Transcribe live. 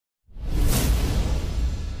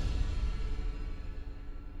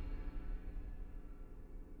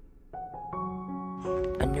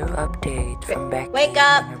new update from Becky Wake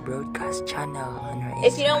up! on her broadcast channel on her Instagram.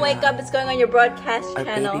 If you don't wake up, it's going on your broadcast Our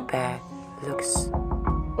channel. baby Beck looks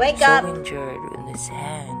Wake so up! injured in his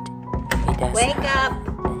hand. He doesn't Wake have up!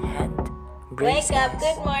 the hand braces. Wake up!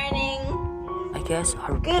 Good morning! I guess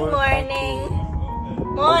our Good poor morning! Becky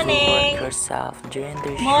Morning! overworked herself during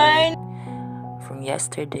their Morning! shoot from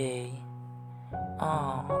yesterday.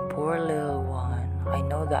 Oh, poor little one. I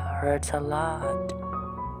know that hurts a lot.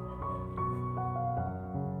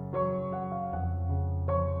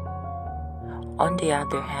 On the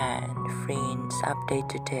other hand, Freen's update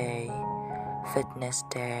today, Fitness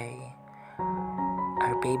Day.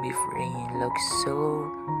 Our baby Freen looks so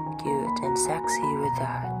cute and sexy with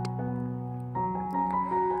that.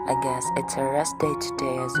 I guess it's a rest day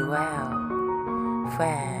today as well.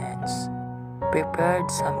 Fans prepared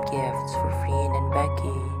some gifts for Freen and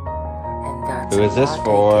Becky, and that's Who is this about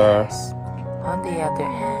for? it, guys. On the other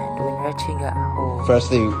hand, when reaching at home,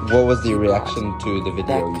 Firstly, what was the we reaction to the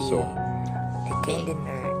video Becky you saw? a candy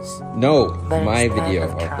nerds. No, But my instead video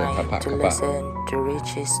of of the trying kapa to kapa, listen to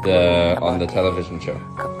Richie's story on the about television show.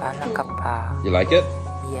 Kapa na kapa. You like it?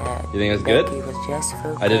 Yeah, You think it's good? Becky was just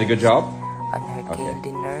focused I did a good job? on her Okay.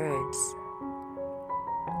 candy nerds.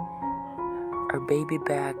 Our baby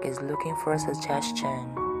Beck is looking for a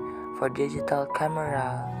suggestion for digital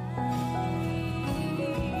camera.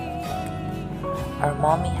 Our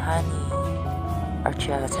mommy Honey are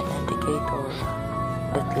just an indicator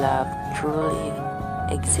that love truly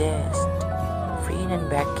exists. Freen and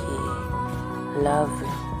Becky, love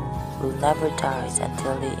will never die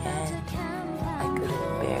until the end. I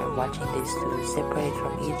couldn't bear watching these two separate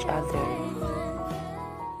from each other.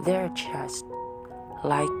 They're just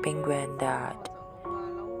like penguins that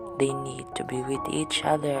they need to be with each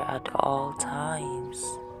other at all times.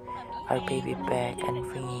 Our baby Beck and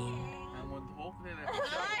Freen,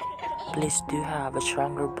 please do have a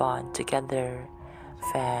stronger bond together.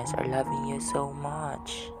 Fans are loving you so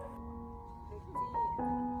much.